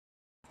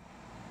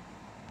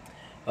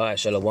Alright,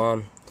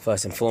 Shalom.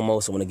 First and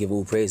foremost, I want to give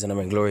all praise and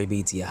honor and glory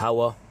be to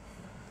Yahweh.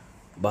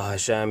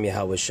 Bahasham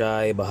Yahweh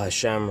Shai,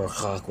 Bahasham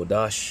Ruach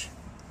Kodash.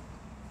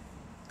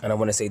 And I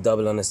want to say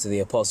double honors to the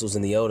apostles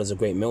and the elders, a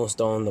great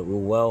millstone that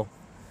rule well.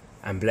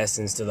 And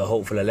blessings to the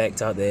hopeful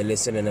elect out there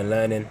listening and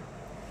learning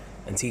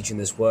and teaching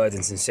this word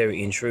in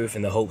sincerity and truth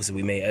in the hopes that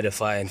we may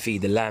edify and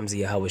feed the lambs of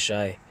Yahweh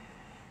Shai.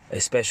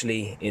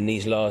 Especially in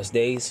these last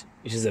days,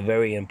 which is a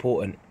very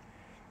important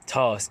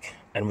task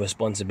and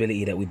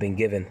responsibility that we've been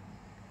given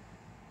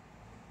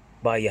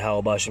by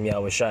Yahweh Bashem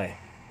Yahweh Shai.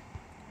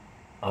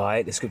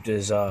 Alright, the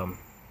scriptures call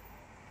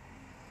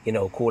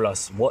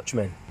us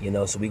watchmen,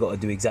 so we got to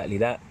do exactly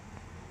that.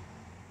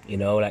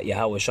 Like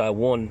Yahweh Shai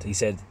warned, he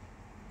said,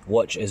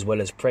 watch as well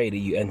as pray that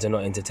you enter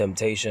not into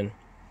temptation,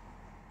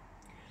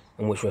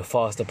 in which we're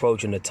fast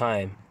approaching the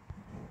time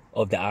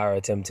of the hour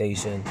of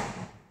temptation.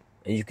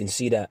 And you can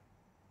see that,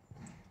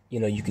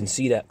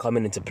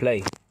 coming into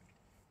play,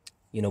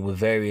 with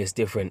various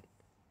different,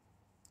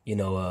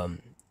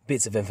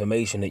 bits of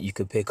information that you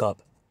could pick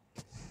up,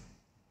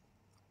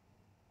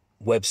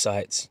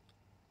 websites,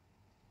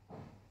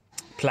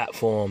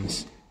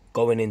 platforms,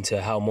 going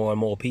into how more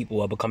and more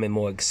people are becoming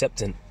more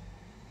acceptant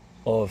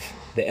of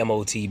the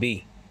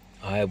MOTB,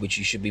 which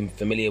you should be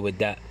familiar with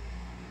that,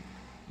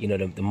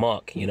 the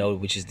mark,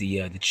 which is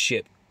the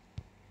chip,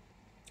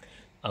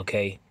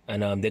 okay,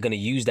 and they're going to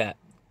use that,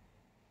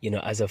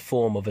 as a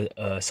form of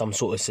some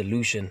sort of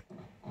solution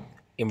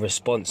in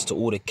response to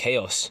all the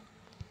chaos,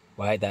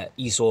 right, that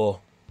Esau,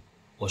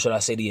 or should I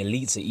say the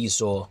elites of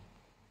Esau,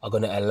 are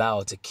going to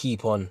allow to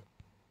keep on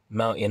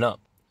mounting up.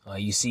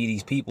 You see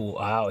these people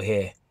are out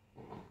here,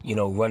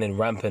 running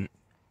rampant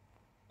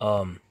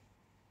over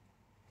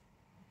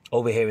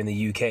here in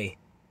the UK.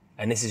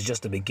 And this is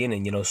just the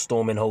beginning,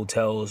 storming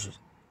hotels,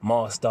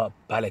 masked up,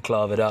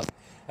 balaclavaed up.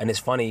 And it's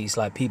funny, it's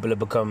like people have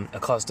become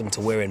accustomed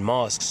to wearing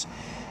masks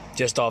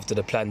just after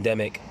the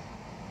pandemic.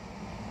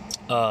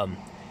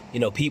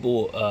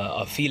 People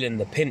are feeling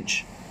the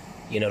pinch,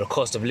 the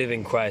cost of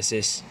living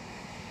crisis.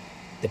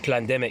 The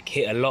pandemic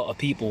hit a lot of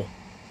people,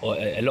 or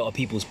a lot of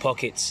people's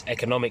pockets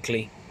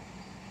economically.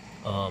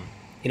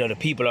 The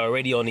people are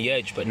already on the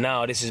edge, but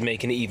now this is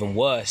making it even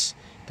worse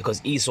because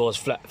Esau's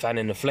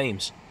fanning the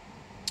flames.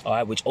 All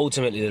right, which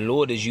ultimately the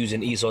Lord is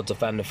using Esau to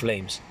fan the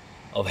flames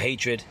of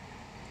hatred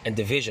and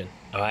division.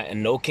 All right,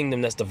 and no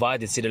kingdom that's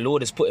divided. See, the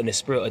Lord is putting the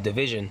spirit of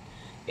division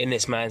in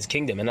this man's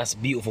kingdom, and that's a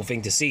beautiful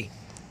thing to see.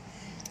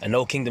 And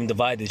no kingdom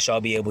divided shall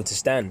be able to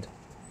stand.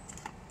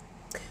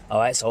 All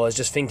right, so I was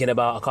just thinking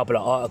about a couple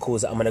of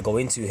articles that I'm going to go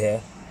into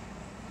here.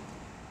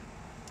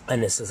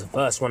 And this is the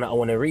first one that I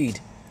want to read.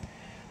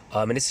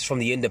 And this is from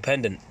the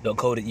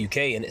independent.co.uk,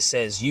 and it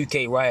says,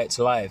 UK riots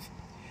live.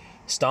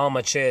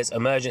 Starmer chairs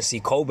emergency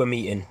Cobra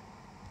meeting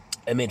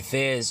amid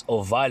fears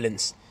of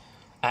violence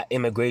at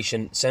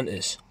immigration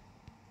centres.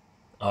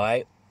 All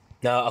right.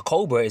 Now, a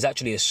cobra is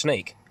actually a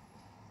snake.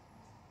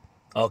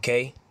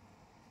 Okay.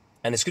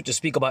 And the scriptures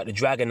speak about the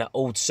dragon, that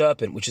old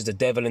serpent, which is the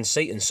devil and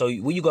Satan. So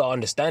what you got to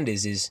understand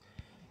is,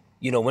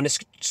 when the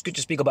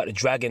scriptures speak about the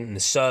dragon and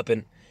the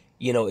serpent,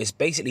 it's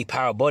basically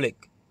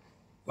parabolic,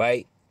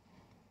 right?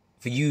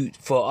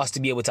 For us to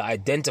be able to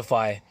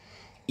identify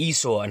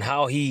Esau and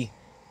how he,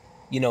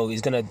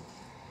 is going to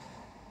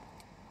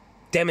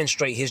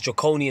demonstrate his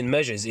draconian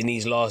measures in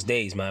these last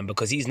days, man,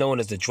 because he's known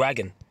as the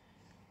dragon.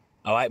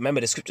 All right, remember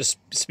the scriptures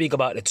speak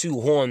about the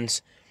two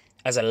horns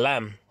as a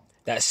lamb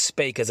that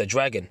spake as a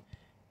dragon.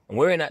 And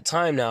we're in that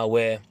time now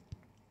where,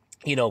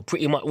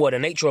 pretty much, the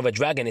nature of a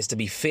dragon is to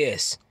be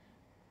fierce.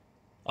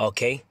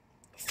 Okay?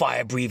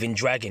 Fire-breathing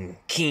dragon,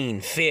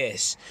 keen,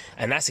 fierce.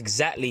 And that's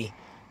exactly,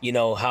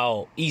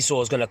 how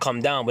Esau is going to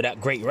come down with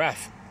that great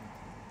wrath.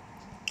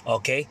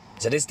 Okay?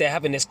 So they're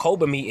having this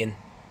Cobra meeting,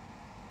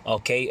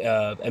 okay,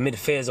 amid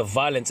fears of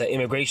violence at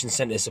immigration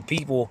centers. So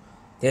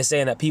they're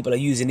saying that people are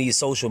using these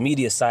social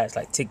media sites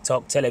like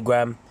TikTok,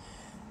 Telegram,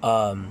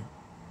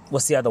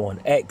 what's the other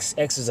one? X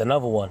is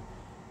another one.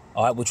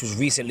 All right, which was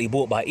recently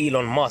bought by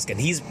Elon Musk, and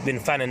he's been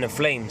fanning the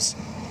flames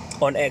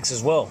on X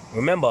as well.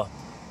 Remember,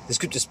 the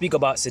scriptures speak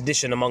about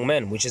sedition among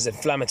men, which is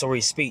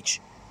inflammatory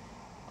speech.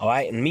 All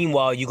right, and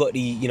meanwhile, you got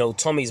the,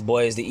 Tommy's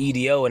boys, the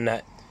EDO and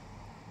that,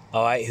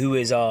 all right, who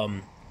is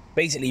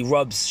basically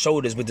rubs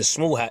shoulders with the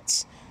small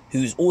hats,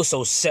 who's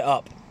also set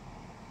up,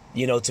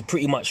 to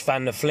pretty much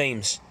fan the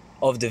flames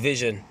of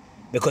division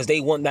because they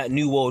want that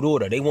new world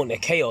order. They want the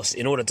chaos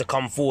in order to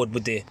come forward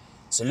with the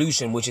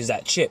solution, which is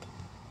that chip.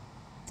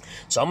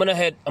 So I'm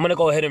gonna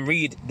go ahead and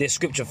read this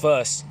scripture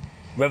first,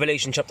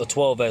 Revelation chapter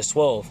 12, verse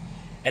 12.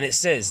 And it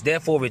says,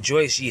 therefore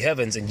rejoice, ye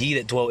heavens, and ye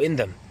that dwell in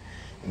them.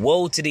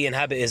 Woe to the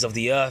inhabitants of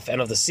the earth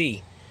and of the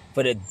sea,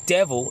 for the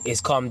devil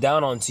is come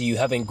down unto you,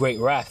 having great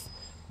wrath,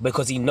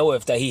 because he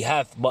knoweth that he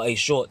hath but a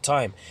short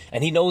time.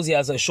 And he knows he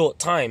has a short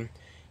time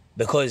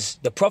because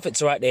the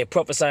prophets are out there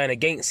prophesying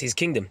against his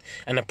kingdom.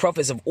 And the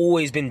prophets have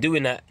always been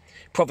doing that,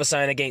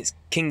 prophesying against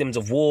kingdoms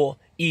of war,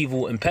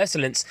 evil, and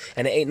pestilence,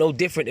 and it ain't no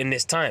different in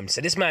this time.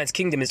 So this man's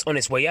kingdom is on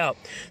its way out.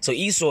 So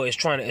Esau is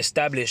trying to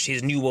establish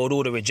his new world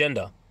order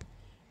agenda.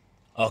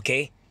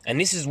 Okay? And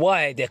this is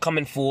why they're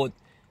coming forward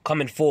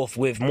coming forth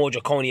with more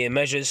draconian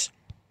measures,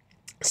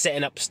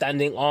 setting up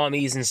standing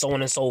armies and so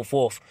on and so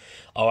forth,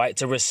 all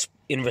right,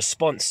 in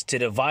response to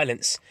the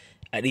violence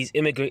at these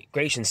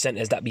immigration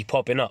centers that be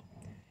popping up.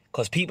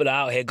 Because people are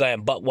out here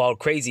going buck wild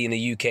crazy in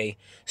the UK,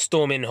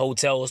 storming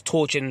hotels,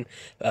 torching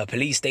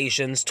police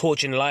stations,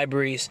 torching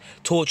libraries,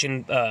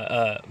 torching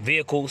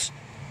vehicles.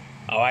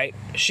 All right,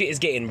 shit is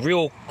getting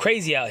real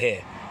crazy out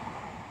here.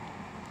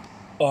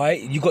 All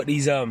right, you got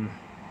these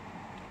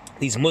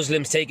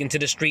Muslims taken to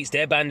the streets.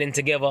 They're banding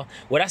together.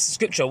 Well, that's the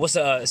scripture. What's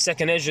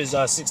 2nd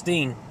Ezra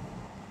 16?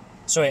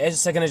 Sorry,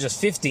 2nd Ezra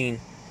 15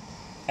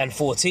 and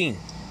 14.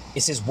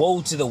 It says,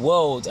 "Woe to the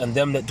world and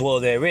them that dwell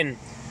therein,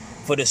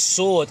 for the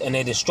sword and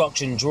their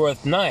destruction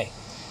draweth nigh,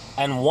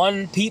 and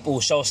one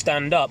people shall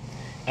stand up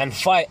and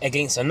fight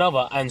against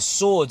another, and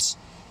swords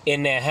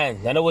in their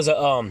hand." Now there was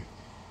a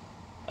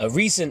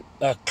recent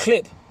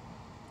clip,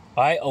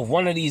 all right, of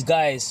one of these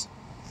guys,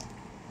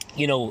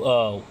 you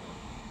know,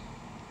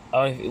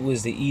 I don't know if it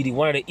was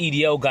one of the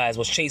EDL guys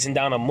was chasing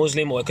down a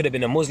Muslim, or it could have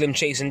been a Muslim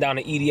chasing down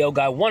an EDL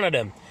guy. One of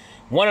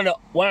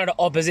the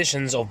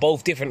oppositions of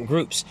both different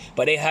groups,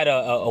 but they had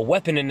a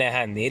weapon in their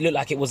hand. It looked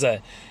like it was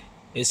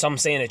some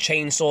saying a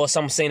chainsaw,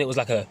 some saying it was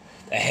like a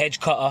hedge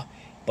cutter,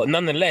 but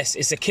nonetheless,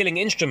 it's a killing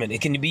instrument.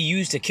 It can be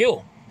used to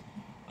kill.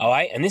 All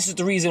right, and this is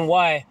the reason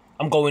why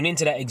I'm going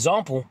into that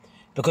example,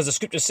 because the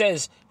scripture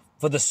says,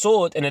 "For the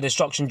sword and the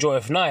destruction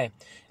draweth nigh,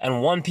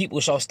 and one people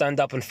shall stand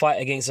up and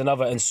fight against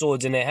another, and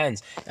swords in their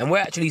hands." And we're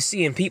actually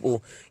seeing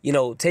people, you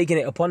know, taking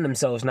it upon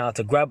themselves now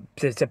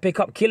to pick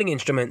up killing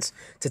instruments,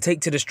 to take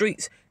to the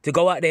streets, to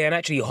go out there and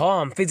actually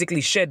harm,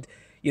 physically shed,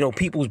 you know,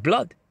 people's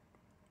blood.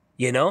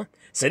 You know?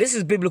 So this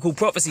is biblical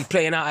prophecy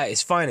playing out at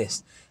its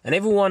finest. And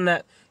everyone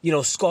that, you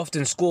know, scoffed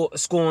and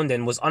scorned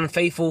and was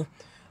unfaithful,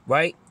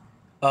 right?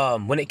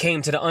 When it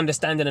came to the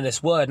understanding of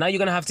this word, now you're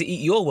going to have to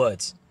eat your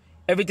words.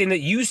 Everything that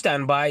you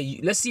stand by,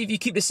 let's see if you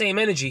keep the same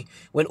energy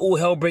when all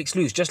hell breaks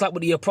loose, just like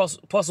what the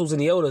apostles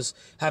and the elders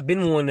have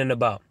been warning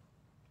about.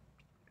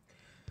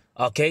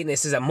 Okay, and it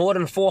says that more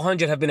than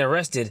 400 have been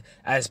arrested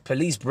as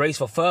police brace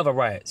for further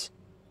riots,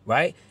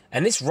 right?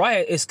 And this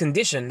riot is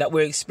condition that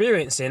we're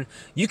experiencing,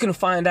 you can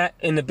find that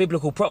in the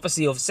biblical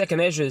prophecy of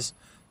 2nd Ezra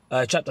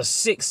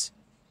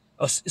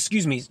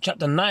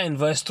chapter 9,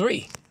 verse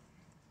 3,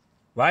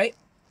 right?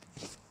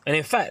 And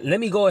in fact, let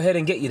me go ahead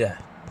and get you there.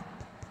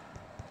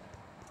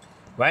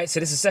 Right, so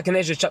this is 2nd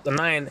Ezra chapter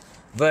 9,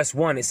 verse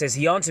 1. It says,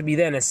 "He answered me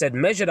then and said,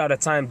 Measure thou the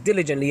time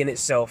diligently in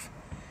itself,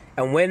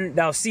 and when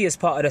thou seest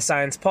part of the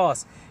signs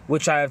pass,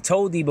 which I have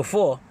told thee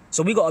before."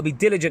 So we got to be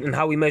diligent in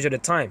how we measure the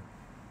time.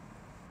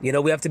 You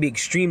know, we have to be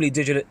extremely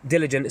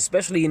diligent,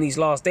 especially in these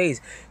last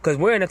days, because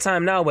we're in a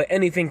time now where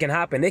anything can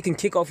happen. They can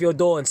kick off your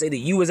door and say that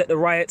you was at the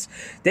riots.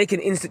 They can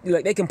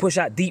they can push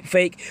out deep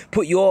fake,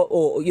 put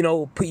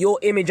your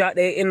image out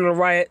there in the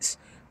riots,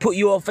 put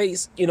your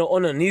face, you know,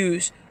 on the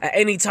news at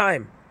any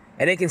time.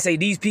 And they can say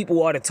these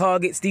people are the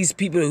targets. These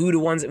people are the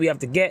ones that we have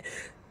to get.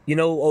 You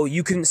know, or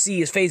you couldn't see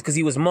his face because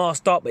he was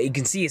masked up, but you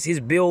can see it's his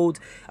build.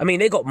 I mean,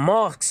 they got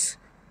masks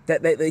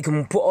that they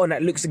can put on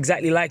that looks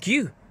exactly like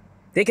you.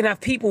 They can have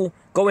people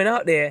going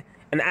out there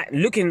and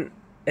looking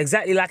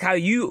exactly like how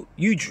you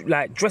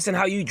like dressing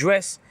how you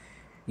dress.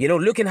 You know,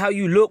 looking how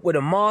you look with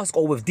a mask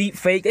or with deep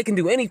fake. They can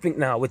do anything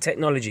now with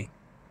technology.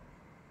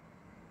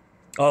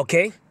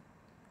 Okay,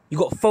 you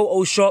got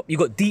Photoshop, you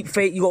got deep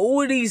fake, you got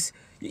all of these.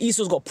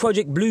 Esau's got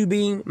Project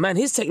Bluebeam. Man,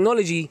 his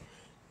technology,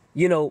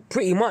 you know,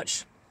 pretty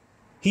much,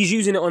 he's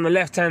using it on the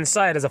left-hand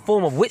side as a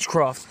form of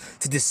witchcraft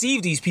to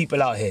deceive these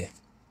people out here.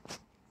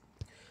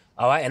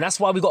 All right, and that's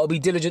why we got to be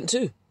diligent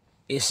too.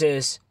 It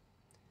says,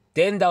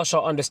 "Then thou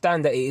shalt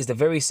understand that it is the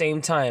very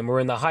same time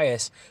wherein the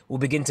highest will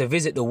begin to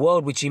visit the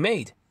world which he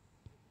made."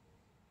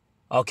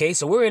 Okay,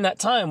 so we're in that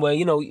time where,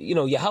 you know,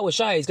 Yahweh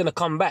Shai is going to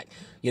come back.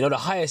 You know, the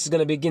highest is going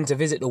to begin to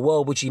visit the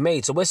world which he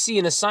made. So we're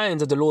seeing the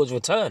signs of the Lord's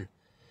return.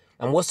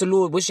 And what's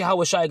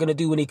Yahweh Shai going to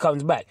do when he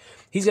comes back?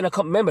 He's going to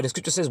come. Remember, the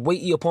scripture says,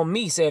 "Wait ye upon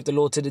me, saith the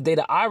Lord, to the day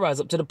that I rise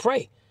up to the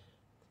prey.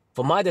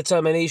 For my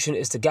determination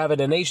is to gather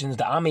the nations,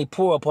 that I may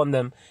pour upon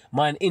them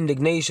mine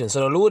indignation." So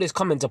the Lord is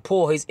coming to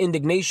pour his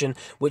indignation,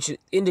 which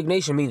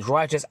indignation means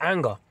righteous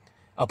anger,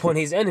 upon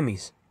his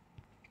enemies.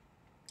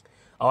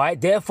 All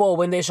right, therefore,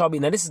 when there shall be,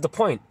 now this is the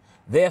point.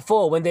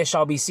 Therefore, when there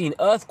shall be seen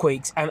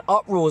earthquakes and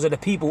uproars of the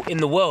people in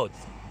the world.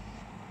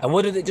 And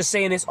what did it just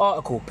say in this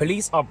article?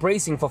 Police are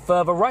bracing for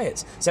further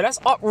riots. So that's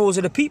uproars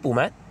of the people,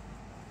 man.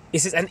 It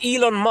says, "And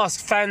Elon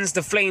Musk fans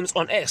the flames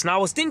on X." Now, I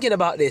was thinking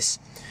about this.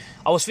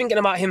 I was thinking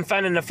about him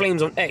fanning the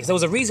flames on X. There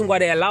was a reason why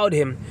they allowed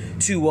him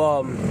to,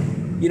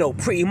 you know,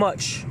 pretty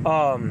much,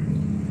 buy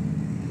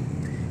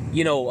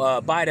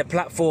the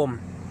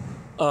platform,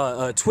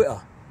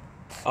 Twitter.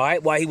 All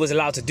right, why he was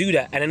allowed to do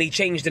that. And then he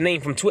changed the name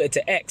from Twitter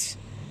to X.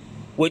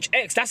 Which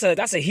X,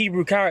 that's a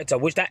Hebrew character,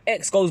 which that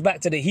X goes back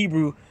to the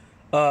Hebrew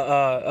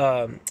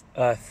Tha.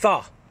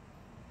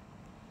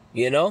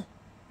 You know,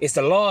 it's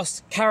the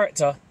last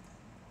character,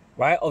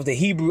 right, of the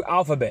Hebrew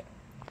alphabet.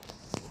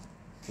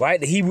 Right,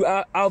 the Hebrew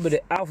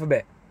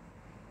alphabet.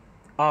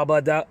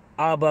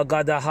 Aba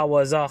gada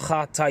hawaza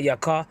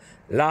khatayaka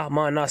la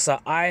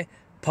manasa I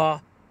pa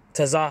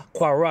taza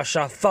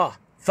kwarasha tha.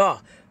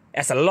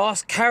 That's the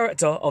last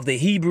character of the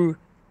Hebrew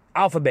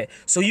alphabet.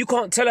 So you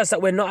can't tell us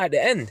that we're not at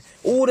the end.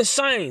 All the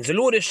signs, the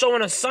Lord is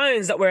showing us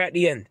signs that we're at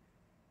the end.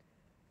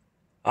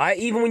 All right,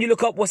 even when you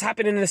look up what's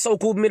happening in the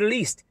so-called Middle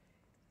East,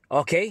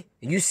 okay,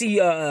 you see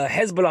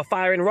Hezbollah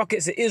firing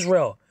rockets at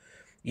Israel,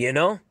 you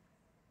know,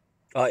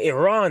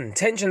 Iran,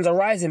 tensions are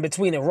rising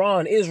between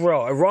Iran,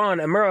 Israel, Iran,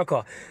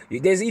 America.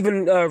 There's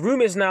even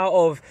rumors now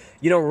of,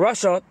 you know,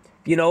 Russia,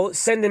 you know,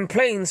 sending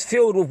planes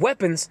filled with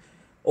weapons,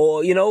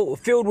 or, you know,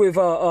 filled with,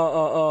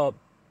 how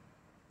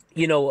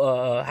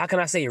can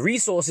I say,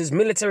 resources,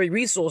 military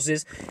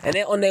resources, and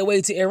they're on their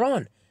way to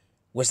Iran,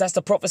 which that's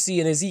the prophecy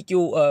in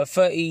Ezekiel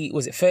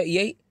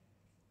 38?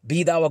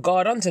 Be thou a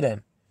God unto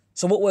them.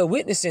 So what we're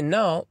witnessing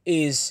now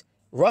is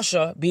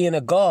Russia being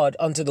a God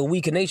unto the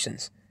weaker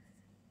nations.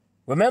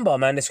 Remember,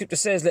 man, the scripture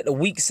says, let the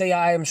weak say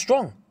I am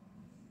strong.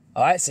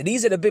 All right, so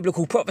these are the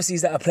biblical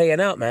prophecies that are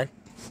playing out, man.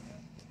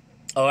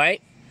 All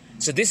right.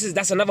 So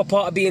that's another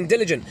part of being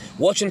diligent,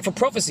 watching for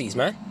prophecies,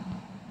 man.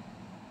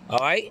 All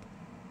right.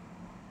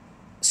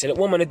 So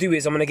what I'm going to do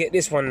is I'm going to get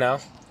this one now.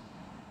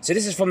 So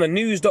this is from the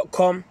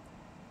news.com.au.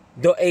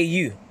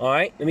 All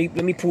right. Let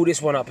me pull this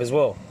one up as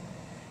well.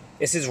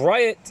 It says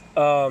riot.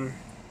 Let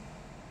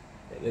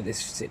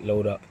this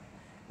load up.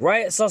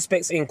 Riot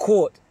suspects in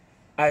court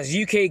as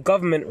UK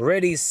government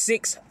readies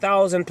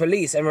 6,000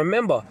 police. And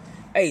remember,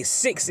 hey,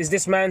 6 is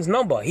this man's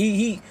number.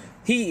 He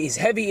is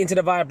heavy into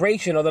the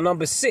vibration of the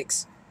number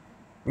 6.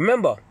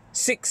 Remember,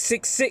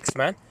 666,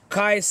 man.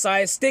 Chi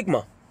Psi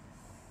Stigma.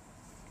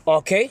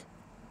 Okay?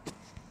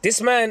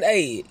 This man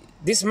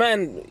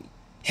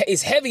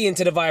is heavy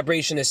into the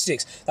vibration of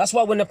 6. That's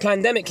why when the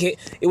pandemic hit,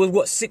 it was,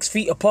 what, 6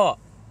 feet apart?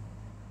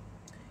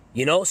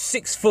 You know,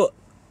 6 foot.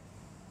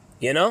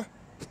 You know?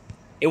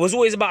 It was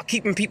always about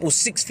keeping people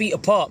 6 feet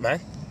apart,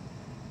 man.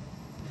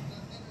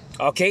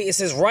 Okay, it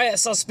says riot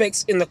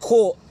suspects in the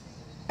court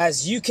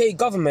as UK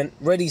government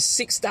readies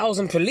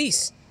 6,000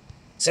 police.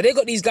 So they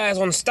got these guys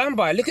on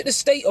standby. Look at the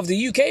state of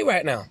the UK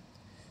right now.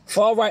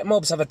 Far-right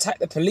mobs have attacked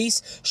the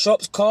police,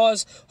 shops,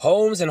 cars,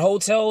 homes and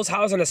hotels,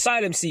 housing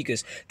asylum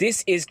seekers.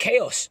 This is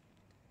chaos.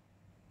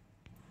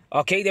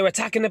 Okay, they're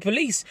attacking the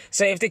police.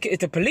 So if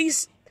the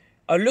police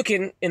are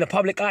looking in the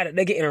public eye that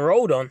they're getting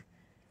rolled on,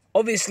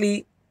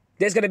 obviously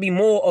there's going to be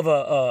more of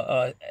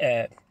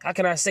how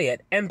can I say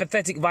it,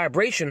 empathetic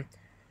vibration,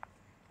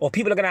 or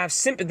people are going to have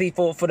sympathy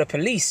for the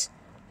police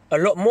a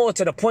lot more,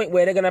 to the point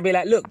where they're going to be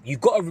like, look, you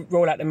got to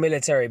roll out the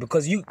military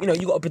because you got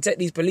to protect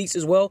these police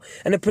as well.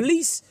 And the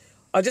police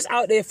are just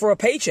out there for a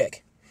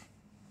paycheck.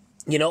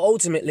 You know,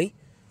 ultimately,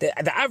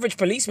 the average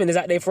policeman is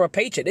out there for a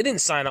paycheck. They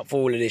didn't sign up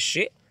for all of this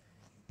shit.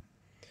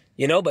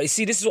 You know, but you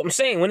see, this is what I'm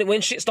saying.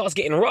 When shit starts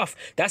getting rough,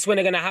 that's when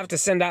they're going to have to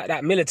send out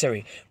that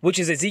military, which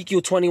is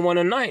Ezekiel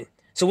 21:9.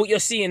 So what you're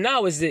seeing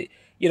now is that,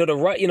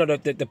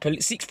 the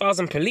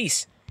 6,000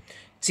 police.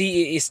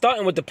 See, it's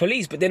starting with the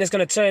police, but then it's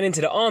going to turn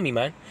into the army,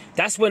 man.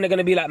 That's when they're going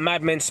to be like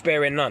madmen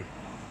sparing none.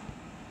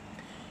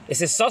 It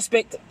says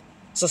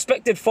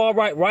suspected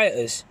far-right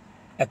rioters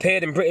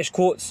appeared in British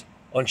courts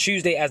on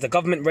Tuesday as the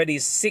government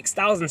readies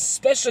 6,000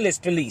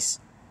 specialist police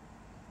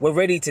were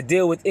ready to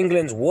deal with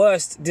England's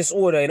worst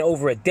disorder in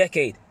over a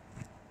decade.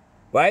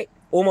 Right?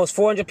 Almost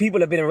 400 people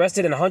have been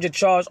arrested and 100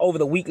 charged over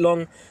the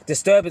week-long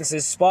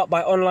disturbances sparked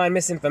by online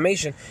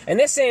misinformation. And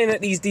they're saying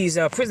that these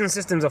prison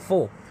systems are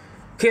full.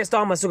 Keir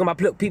Starmer's talking about,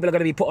 look, people are going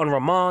to be put on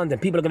remand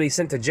and people are going to be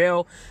sent to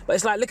jail. But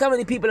it's like, look how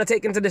many people are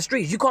taken to the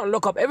streets. You can't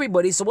lock up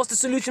everybody. So what's the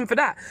solution for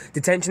that?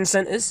 Detention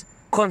centers,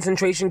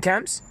 concentration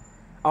camps.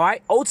 All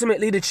right.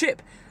 Ultimately, the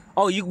chip.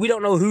 Oh, we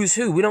don't know who's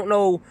who. We don't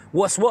know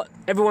what's what.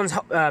 Everyone's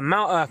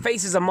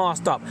faces are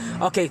masked up.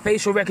 Okay,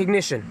 facial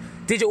recognition,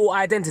 digital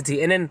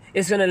identity. And then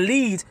it's going to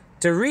lead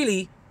to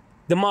really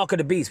the mark of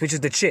the beast, which is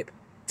the chip.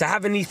 To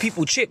having these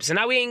people chips. And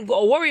now we ain't got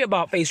to worry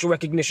about facial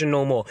recognition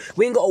no more.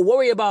 We ain't got to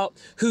worry about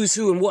who's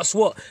who and what's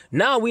what.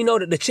 Now we know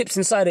that the chip's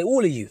inside of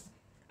all of you.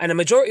 And the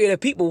majority of the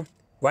people,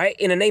 right,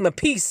 in the name of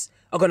peace,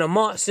 are going to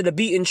march to the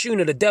beating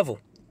tune of the devil.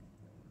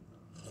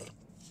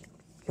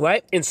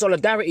 Right? In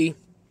solidarity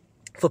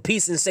for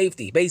peace and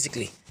safety,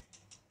 basically.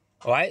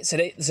 All right? So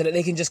that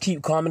they can just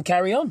keep calm and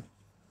carry on.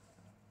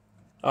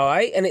 All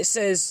right? And it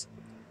says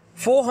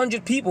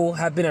 400 people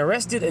have been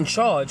arrested and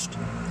charged,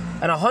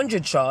 and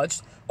 100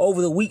 charged over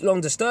the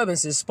week-long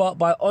disturbances sparked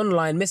by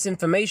online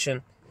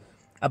misinformation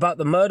about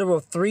the murder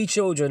of 3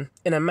 children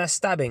in a mass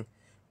stabbing,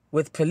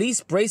 with police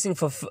bracing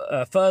for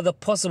further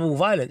possible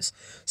violence.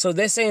 So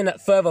they're saying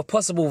that further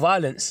possible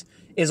violence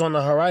is on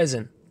the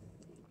horizon.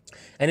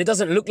 And it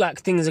doesn't look like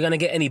things are going to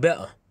get any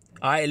better.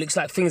 All right, it looks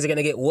like things are going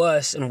to get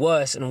worse and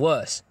worse and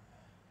worse.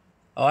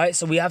 All right,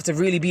 so we have to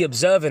really be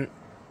observant,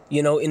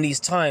 in these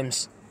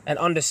times, and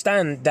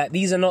understand that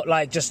these are not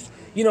like just,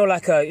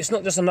 it's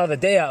not just another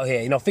day out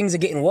here. Things are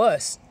getting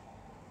worse.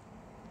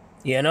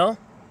 Things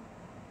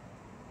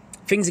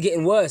are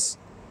getting worse.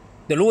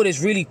 The Lord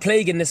is really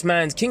plaguing this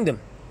man's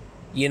kingdom,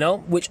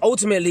 which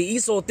ultimately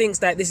Esau thinks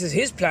that this is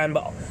his plan,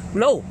 but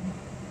no.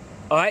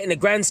 All right, in the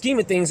grand scheme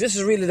of things, this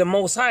is really the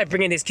Most High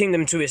bringing his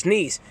kingdom to its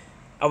knees.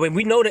 I mean,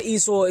 we know that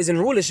Esau is in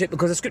rulership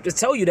because the scriptures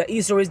tell you that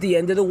Esau is the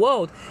end of the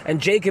world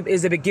and Jacob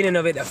is the beginning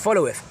of it that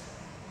followeth.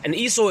 And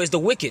Esau is the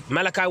wicked,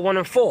 Malachi 1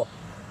 and 4.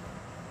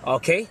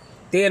 Okay,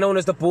 they are known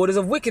as the borders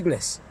of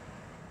wickedness.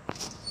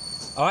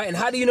 All right, and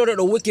how do you know that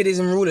the wicked is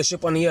in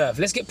rulership on the earth?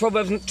 Let's get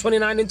Proverbs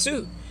 29 and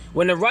 2.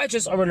 When the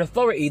righteous are in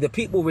authority, the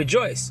people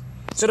rejoice.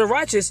 So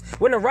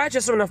when the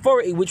righteous are in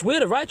authority, which we're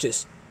the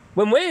righteous,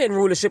 when we're in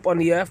rulership on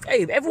the earth,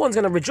 hey, everyone's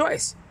going to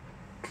rejoice,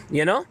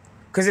 you know?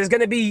 Because there's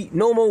going to be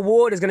no more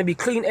war. There's going to be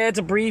clean air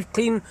to breathe,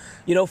 clean,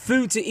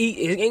 food to eat.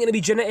 It ain't going to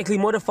be genetically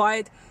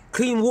modified,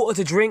 clean water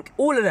to drink,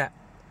 all of that.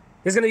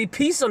 There's going to be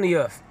peace on the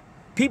earth.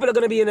 People are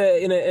going to be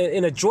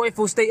in a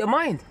joyful state of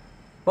mind.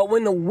 But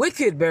when the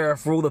wicked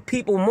beareth rule, the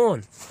people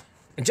mourn.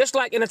 And just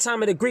like in the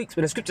time of the Greeks,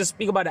 when the scriptures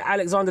speak about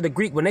Alexander the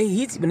Greek, when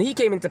he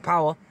came into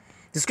power,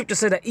 the scripture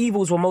said that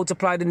evils were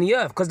multiplied in the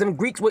earth because them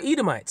Greeks were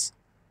Edomites.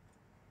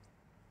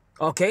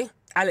 Okay,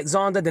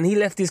 Alexander, then he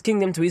left his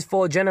kingdom to his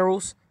 4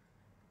 generals.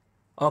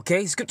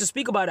 Okay, scripture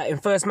speak about that in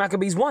 1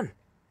 Maccabees 1.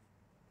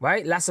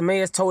 Right,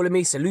 Lacemaeus,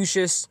 Ptolemy,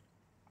 Seleucus,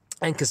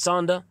 and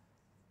Cassander.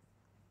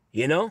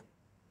 You know?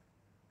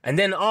 And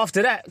then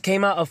after that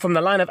came out from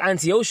the line of from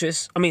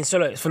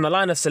the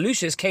line of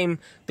Seleucus came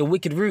the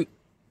wicked root.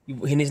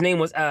 And his name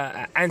was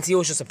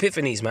Antiochus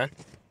Epiphanes, man.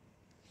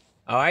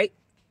 All right?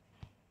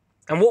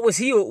 And what was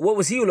he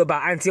all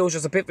about,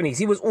 Antiochus Epiphanes?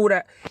 He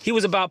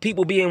was about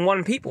people being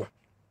one people.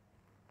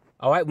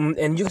 All right,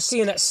 and you're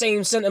seeing that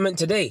same sentiment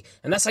today.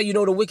 And that's how you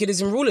know the wicked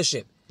is in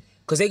rulership.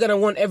 Because they're going to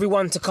want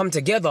everyone to come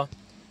together,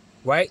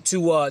 right,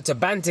 to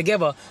band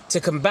together to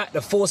combat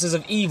the forces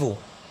of evil.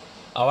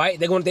 All right,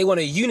 they want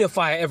to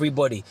unify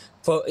everybody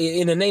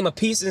in the name of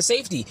peace and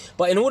safety.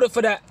 But in order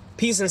for that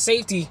peace and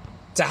safety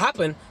to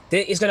happen,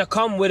 it's going to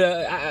come with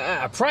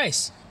a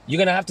price. You're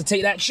going to have to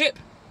take that ship.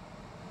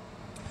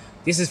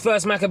 This is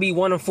 1 Maccabees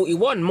 1 and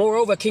 41.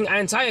 Moreover, King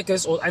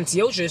Antiochus or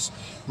Antiochus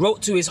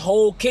wrote to his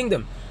whole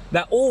kingdom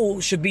that all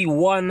should be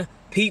one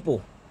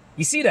people.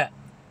 You see that?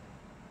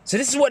 So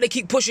this is what they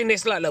keep pushing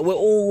this, like we're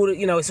all,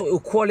 it's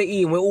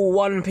equality and we're all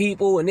one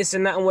people and this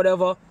and that and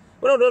whatever.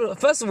 Well, no.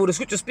 First of all, the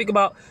scriptures speak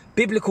about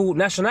biblical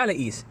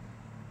nationalities.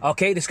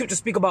 Okay, the scriptures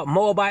speak about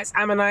Moabites,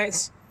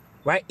 Ammonites,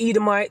 right?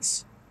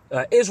 Edomites,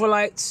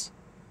 Israelites,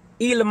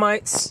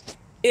 Elamites,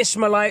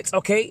 Ishmaelites,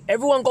 okay?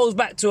 Everyone goes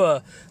back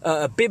to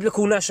a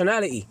biblical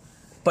nationality.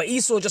 But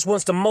Esau just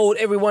wants to mold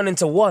everyone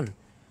into one.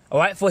 All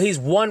right, for his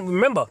one,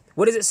 remember,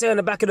 what does it say on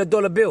the back of the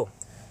dollar bill?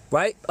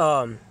 Right?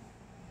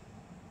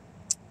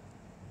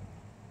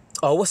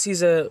 What's his,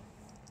 that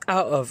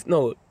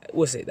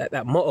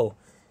motto?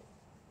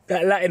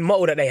 That Latin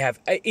motto that they have,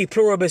 E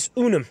pluribus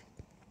unum.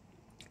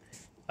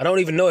 I don't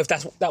even know if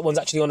that one's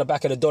actually on the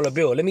back of the dollar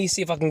bill. Let me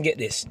see if I can get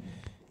this.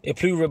 E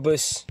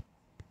pluribus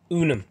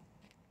unum.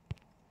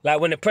 Like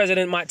when the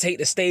president might take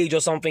the stage or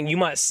something, you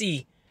might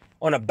see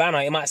on a banner,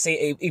 it might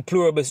say E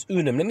pluribus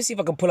unum. Let me see if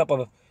I can pull up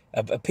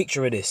a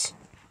picture of this.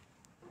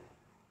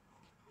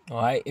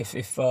 All right,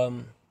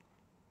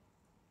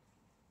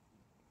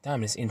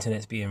 damn, this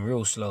internet's being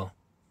real slow.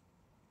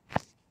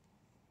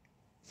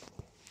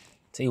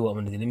 Tell you what I'm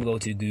gonna do. Let me go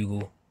to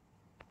Google.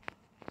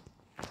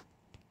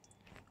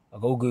 I'll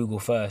go Google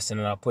first, and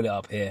then I'll pull it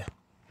up here.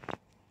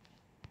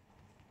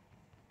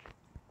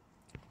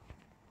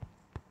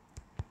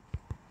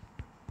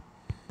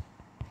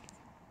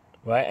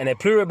 Right, and a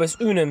pluribus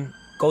unum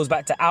goes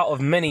back to out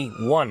of many,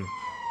 one.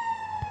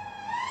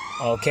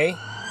 Okay.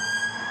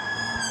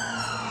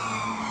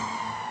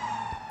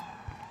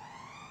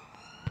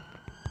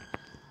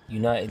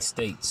 United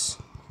States.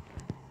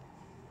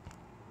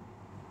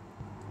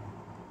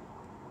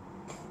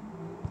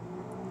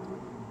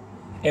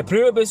 A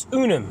pluribus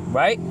unum,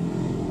 right,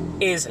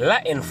 is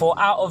Latin for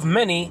out of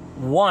many,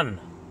 one.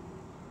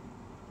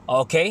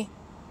 Okay?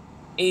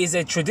 It is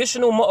a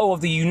traditional motto of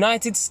the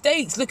United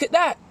States. Look at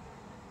that.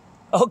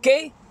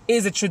 Okay? It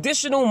is a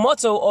traditional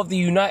motto of the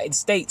United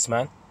States,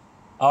 man.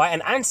 All right,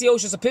 and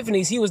Antiochus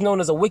Epiphanes, he was known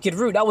as a wicked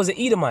root. That was an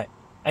Edomite.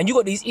 And you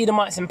got these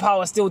Edomites in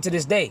power still to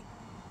this day.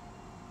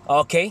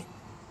 Okay?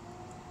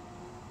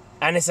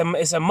 And it's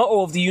a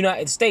motto of the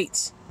United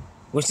States.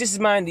 Which this is,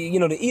 man, the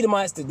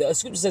Edomites, the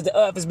scripture says the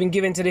earth has been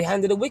given to the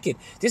hand of the wicked.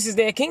 This is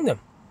their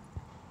kingdom.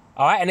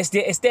 All right, and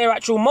it's their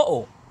actual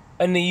motto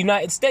in the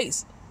United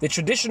States. The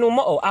traditional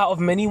motto, out of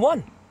many,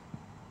 one.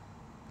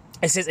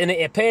 It says, and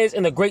it appears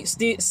in the great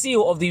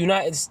seal of the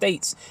United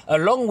States,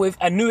 along with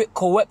Annuit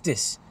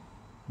Coeptis.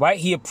 Right,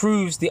 he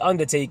approves the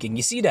undertaking.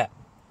 You see that?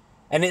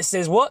 And it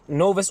says what?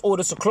 Novus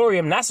Ordo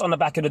Seclorum, that's on the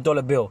back of the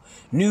dollar bill.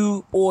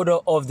 New Order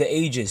of the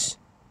Ages.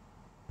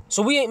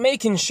 So we ain't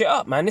making shit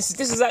up, man. This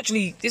is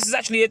actually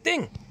a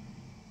thing.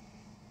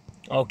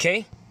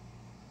 Okay.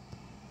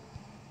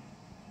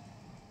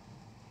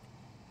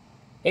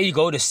 There you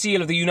go, the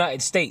seal of the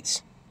United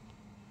States.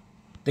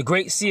 The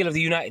Great Seal of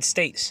the United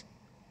States.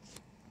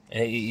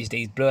 And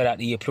they blurred out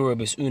the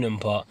pluribus unum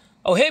part.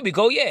 Oh, here we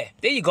go, yeah.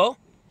 There you go.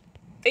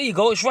 There you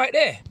go, it's right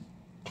there.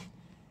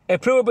 A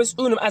pluribus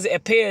unum as it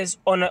appears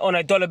on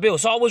a dollar bill.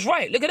 So I was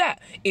right. Look at that.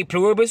 A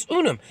pluribus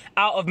unum,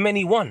 out of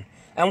many one.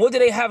 And what do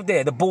they have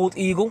there? The bald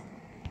eagle.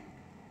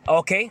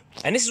 Okay.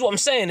 And this is what I'm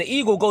saying. The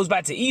eagle goes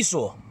back to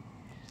Esau.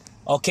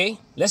 Okay.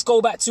 Let's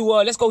go back to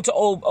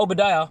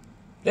Obadiah.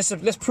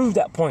 Let's prove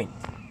that point.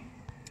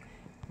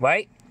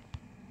 Right?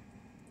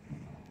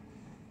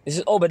 This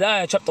is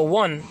Obadiah chapter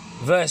 1,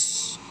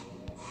 verse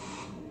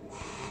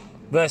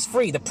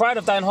 3. The pride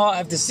of thine heart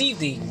hath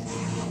deceived thee.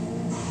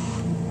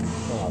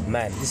 Oh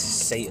man, this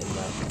is Satan,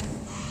 man.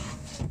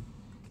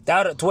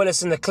 Thou that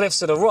dwellest in the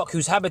cliffs of the rock,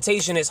 whose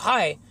habitation is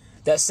high,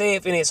 that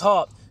saith in his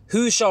heart,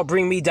 who shall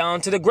bring me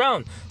down to the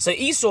ground? So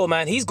Esau,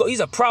 man, he's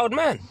a proud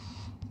man.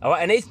 All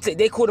right, and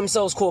they call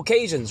themselves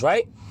Caucasians,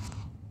 right?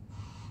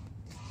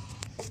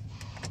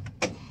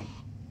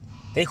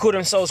 They call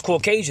themselves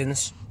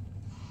Caucasians.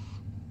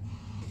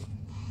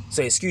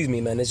 So excuse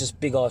me, man. There's just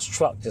big ass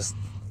truck just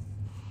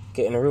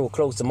getting real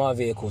close to my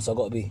vehicle, so I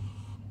gotta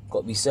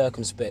be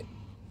circumspect.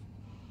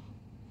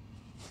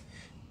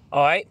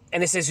 All right,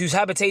 and it says whose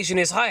habitation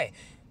is high.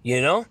 You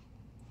know,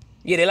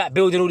 yeah, they like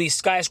building all these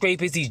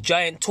skyscrapers, these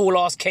giant tall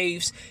ass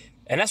caves,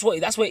 and that's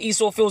where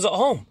Esau feels at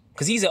home,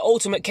 because he's an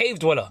ultimate cave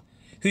dweller.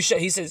 He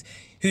says,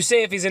 who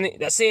saith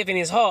in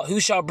his heart, who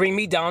shall bring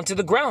me down to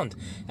the ground?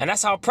 And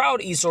that's how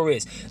proud Esau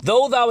is.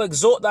 Though thou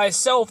exalt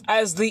thyself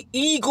as the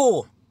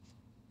eagle.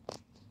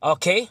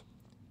 Okay.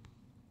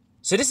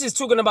 So this is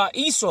talking about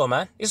Esau,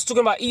 man. This is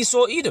talking about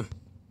Esau, Edom.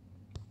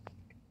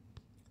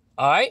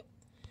 All right.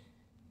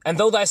 And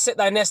though thou set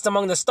thy nest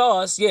among the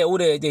stars, yeah, all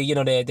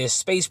their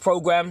space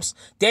programs,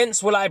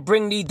 thence will I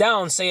bring thee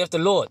down, saith the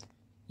Lord.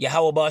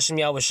 Yahweh Ba'ashem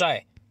Yahweh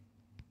Shai.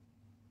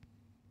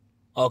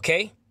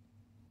 Okay.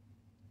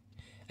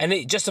 And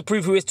just to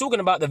prove who he's talking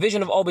about, the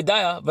vision of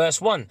Obadiah,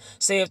 verse 1,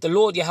 saith the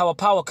Lord Yahweh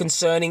power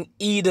concerning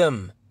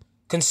Edom.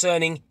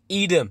 Concerning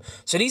Edom.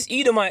 So these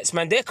Edomites,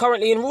 man, they're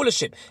currently in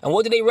rulership. And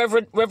what do they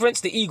reverence?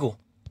 The eagle.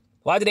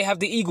 Why do they have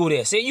the eagle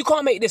there? See, you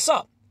can't make this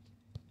up.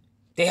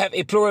 They have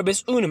a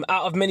pluribus unum,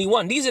 out of many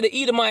one. These are the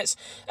Edomites,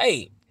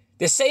 hey,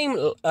 the same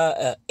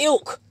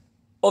ilk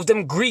of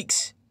them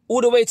Greeks,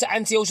 all the way to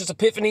Antiochus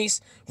Epiphanes,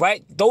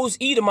 right? Those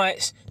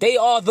Edomites, they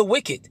are the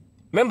wicked.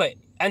 Remember,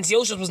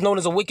 Antiochus was known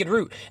as a wicked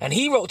root, and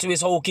he wrote to his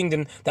whole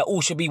kingdom that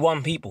all should be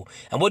one people.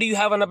 And what do you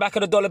have on the back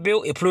of the dollar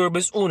bill? A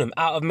pluribus unum,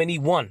 out of many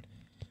one.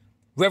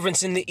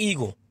 Reverencing the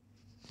eagle,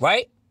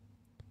 right?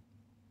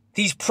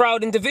 These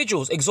proud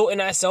individuals exalting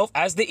thyself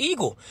as the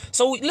eagle.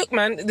 So look,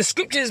 man, the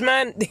scriptures,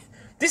 man,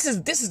 this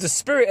is the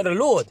spirit of the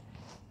Lord.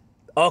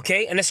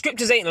 Okay? And the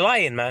scriptures ain't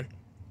lying, man.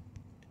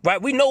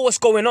 Right? We know what's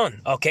going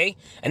on, okay?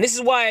 And this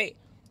is why,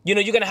 you're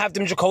going to have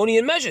them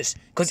draconian measures.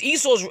 Because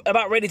Esau's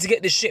about ready to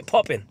get this shit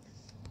popping.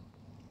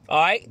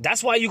 All right?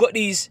 That's why you got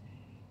these,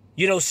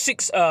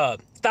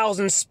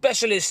 6,000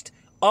 specialist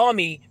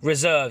army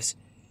reserves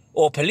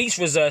or police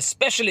reserves,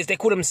 specialists. They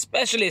call them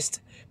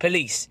specialist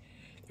police,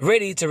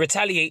 ready to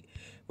retaliate,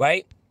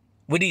 right,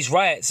 with these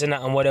riots and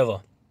that and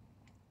whatever.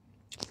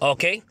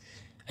 Okay?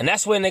 And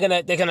that's when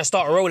they're gonna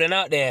start rolling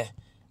out there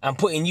and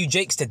putting you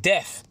Jakes to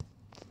death.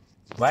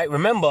 Right?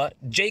 Remember,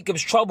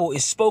 Jacob's trouble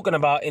is spoken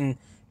about in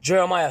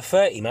Jeremiah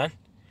 30, man.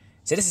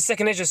 So this is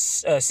 2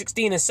 Ezra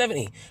 16 and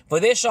 70. For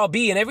there shall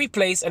be in every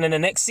place and in the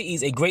next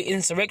cities a great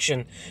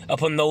insurrection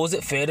upon those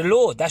that fear the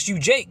Lord. That's you,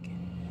 Jake.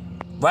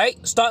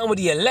 Right? Starting with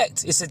the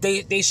elect, it says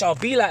they shall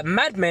be like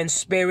madmen,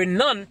 sparing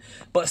none,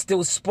 but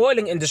still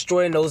spoiling and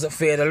destroying those that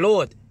fear the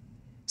Lord.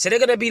 So they're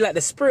going to be like,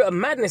 the spirit of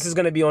madness is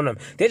going to be on them.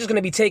 They're just going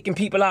to be taking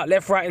people out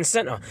left, right, and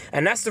center.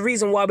 And that's the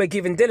reason why we're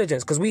giving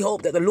diligence, because we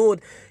hope that the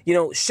Lord,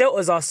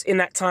 shelters us in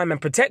that time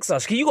and protects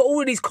us. Because you got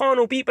all of these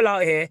carnal people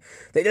out here,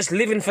 they're just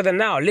living for the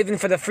now, living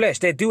for the flesh.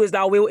 They do as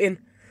thou wilt in.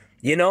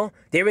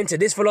 They're into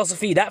this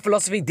philosophy,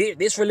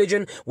 this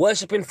religion,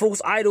 worshipping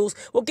false idols.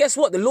 Well, guess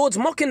what? The Lord's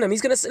mocking them.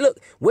 He's going to say, look,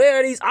 where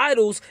are these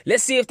idols?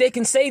 Let's see if they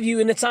can save you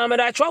in the time of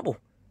thy trouble.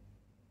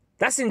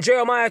 That's in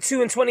Jeremiah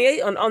 2 and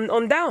 28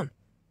 on down.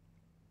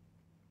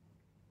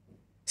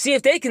 See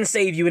if they can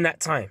save you in that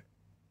time.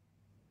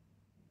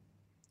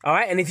 All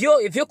right, and if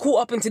you're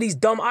caught up into these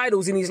dumb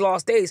idols in these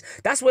last days,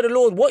 that's where the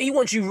Lord, what he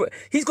wants you,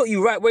 he's got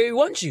you right where he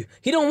wants you.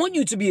 He don't want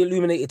you to be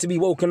illuminated, to be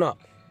woken up.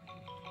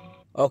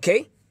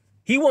 Okay,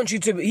 he wants you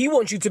to be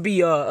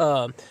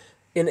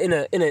in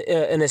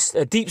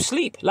a deep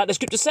sleep, like the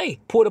scriptures say,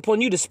 poured upon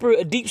you the spirit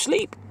of deep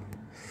sleep.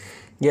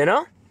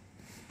 It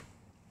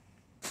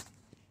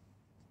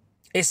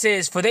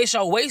says, for they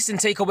shall waste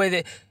and take away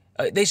the.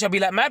 They shall be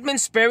like madmen,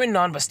 sparing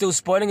none, but still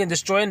spoiling and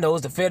destroying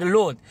those that fear the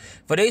Lord.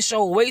 For they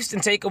shall waste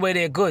and take away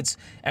their goods,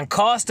 and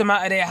cast them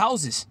out of their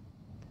houses.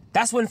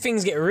 That's when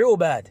things get real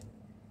bad.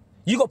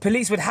 You got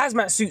police with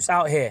hazmat suits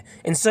out here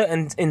in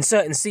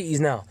certain cities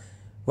now,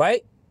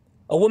 right?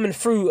 A woman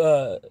threw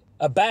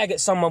a bag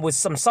at someone with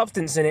some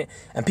substance in it,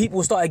 and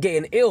people started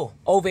getting ill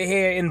over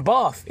here in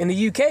Bath, in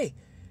the UK.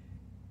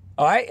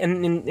 All right,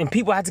 and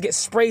people had to get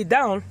sprayed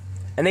down,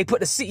 and they put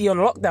the city on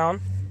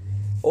lockdown.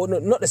 Or no,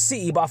 not the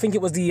city, but I think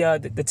it was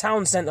the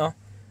town centre.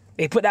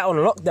 They put that on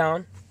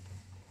lockdown.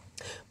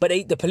 But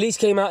the police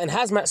came out in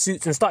hazmat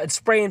suits and started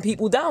spraying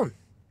people down.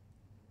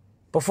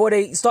 before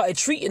they started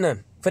treating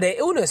them for their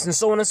illness and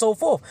so on and so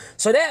forth.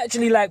 So they're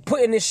actually like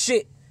putting this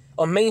shit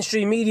on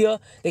mainstream media.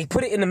 They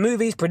put it in the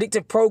movies,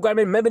 predictive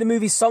programming. Remember the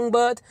movie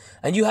Songbird?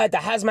 And you had the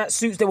hazmat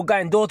suits. They were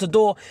going door to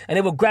door and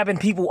they were grabbing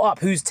people up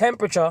whose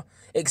temperature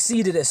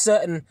exceeded a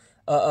certain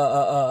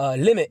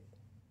limit,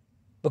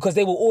 because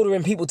they were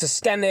ordering people to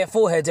scan their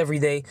foreheads every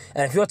day.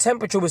 And if your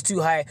temperature was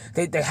too high,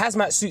 the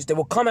hazmat suits, they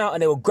will come out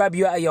and they will grab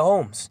you out of your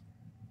homes.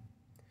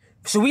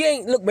 So we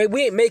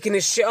ain't making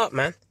this shit up,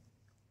 man.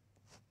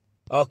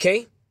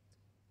 Okay?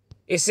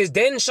 It says,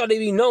 then shall they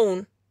be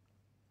known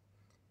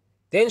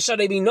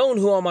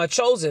who are my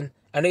chosen,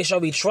 and they shall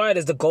be tried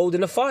as the gold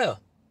in the fire.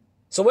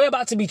 So we're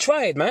about to be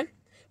tried, man.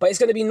 But it's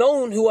going to be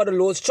known who are the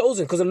Lord's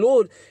chosen, because the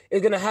Lord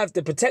is going to have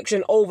the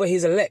protection over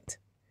his elect.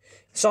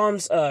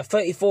 Psalms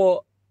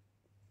 34.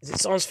 Is it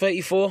Psalms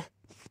 34?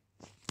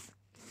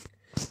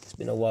 It's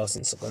been a while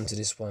since I've gone to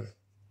this one.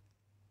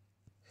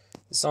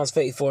 Psalms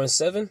 34 and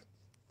 7.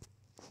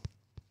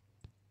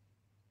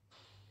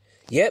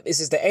 Yep, it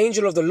says, the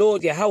angel of the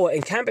Lord Yahweh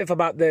encampeth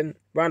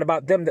round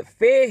about them that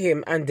fear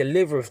him and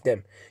delivereth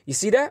them. You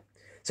see that?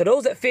 So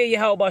those that fear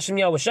Yahweh B'Shem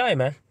Yahweh Shai,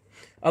 man,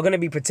 are going to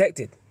be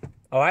protected.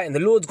 All right? And the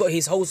Lord's got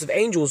his host of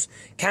angels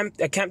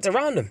camped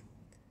around them.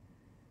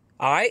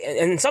 All right?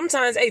 And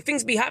sometimes, hey,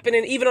 things be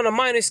happening even on a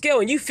minor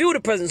scale, and you feel the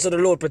presence of the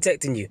Lord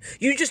protecting you.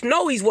 You just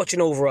know he's watching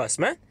over us,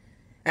 man.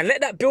 And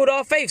let that build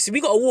our faith. So we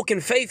got to walk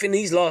in faith in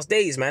these last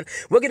days, man.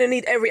 We're going to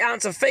need every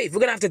ounce of faith. We're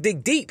going to have to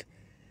dig deep.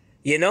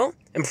 You know,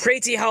 and pray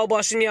to Yahweh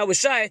B'Shem Yahweh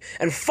Shai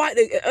and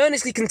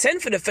earnestly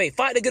contend for the faith.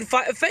 Fight the good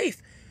fight of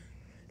faith.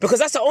 Because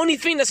that's the only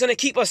thing that's going to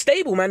keep us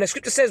stable, man. The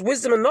scripture says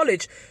wisdom and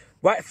knowledge,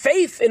 right?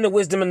 Faith in the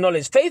wisdom and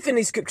knowledge, faith in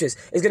these scriptures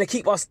is going to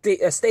keep us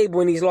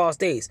stable in these last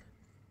days.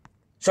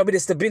 Shall be the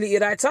stability of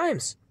thy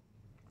times.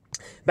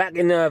 Back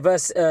in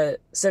verse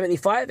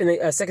 75, in the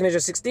 2nd Ezra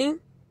 16,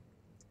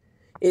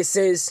 it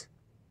says,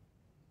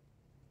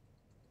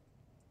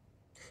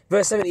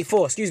 verse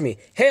 74, excuse me.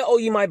 Hear, O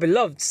ye my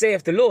beloved,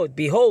 saith the Lord,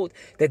 behold,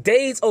 the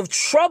days of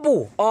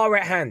trouble are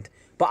at hand,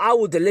 but I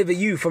will deliver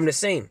you from the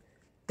same.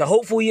 The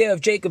hopeful year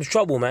of Jacob's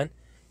trouble, man.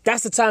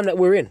 That's the time that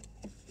we're in.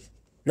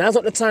 Now's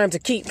not the time to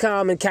keep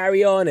calm and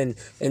carry on and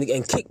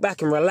kick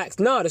back and relax.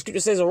 No, the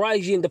scripture says,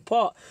 arise ye and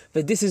depart,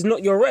 for this is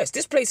not your rest.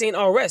 This place ain't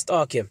our rest,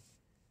 Arkim.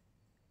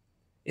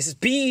 It says,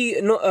 be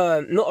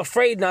not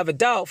afraid, neither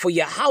doubt, for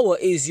Yahweh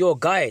is your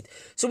guide.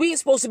 So we ain't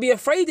supposed to be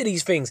afraid of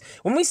these things.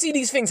 When we see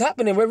these things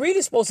happening, we're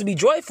really supposed to be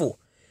joyful.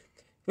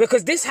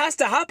 Because this has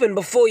to happen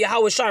before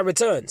Yahweh Shai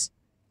returns.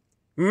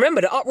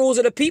 Remember, the uproars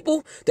of the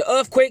people, the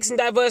earthquakes in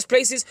diverse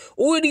places,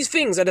 all of these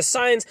things are the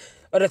signs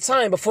of the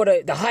time before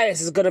the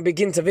highest is going to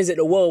begin to visit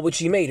the world which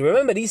he made.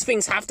 Remember, these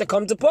things have to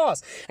come to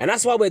pass. And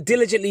that's why we're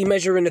diligently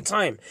measuring the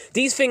time.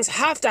 These things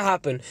have to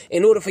happen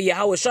in order for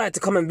Yahweh Shai to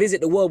come and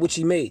visit the world which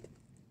he made.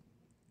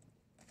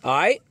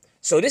 Alright,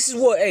 so this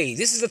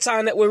is the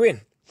time that we're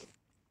in.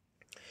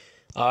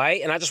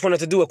 Alright, and I just wanted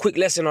to do a quick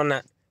lesson on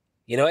that.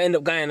 You know, it ended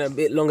up going a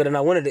bit longer than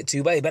I wanted it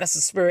to, but that's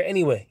the spirit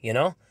anyway, you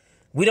know.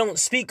 We don't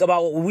speak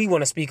about what we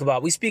want to speak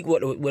about. We speak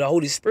what the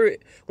Holy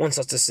Spirit wants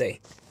us to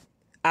say.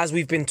 As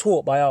we've been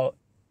taught by our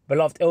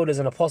beloved elders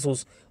and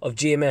apostles of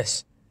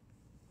GMS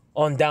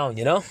on down,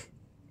 you know.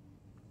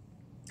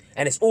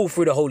 And it's all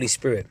through the Holy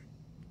Spirit.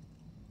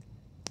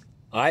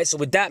 Alright, so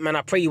with that, man,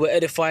 I pray you were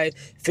edified.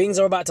 Things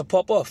are about to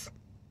pop off.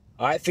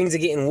 Alright, things are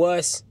getting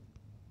worse.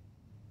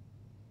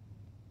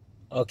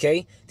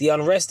 Okay, the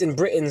unrest in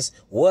Britain's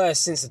worse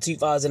since the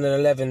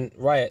 2011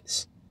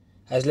 riots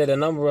has led a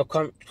number of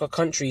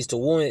countries to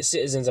warn its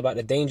citizens about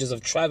the dangers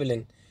of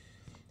travelling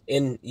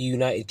in the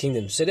United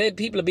Kingdom. So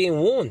people are being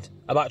warned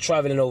about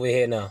travelling over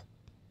here now.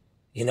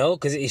 You know,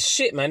 because it's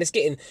shit, man. It's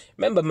getting,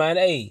 remember, man,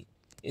 hey,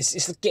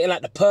 it's getting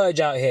like the purge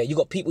out here. You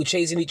got people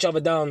chasing each other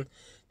down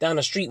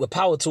the street with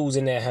power tools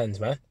in their hands,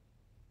 man.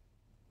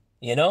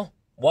 You know?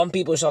 One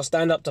people shall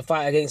stand up to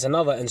fight against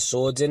another and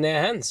swords in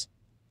their hands.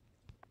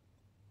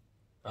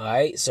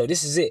 Alright, so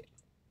this is it.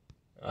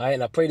 Alright,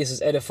 and I pray this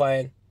is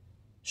edifying.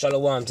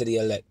 Shalom to the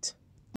elect.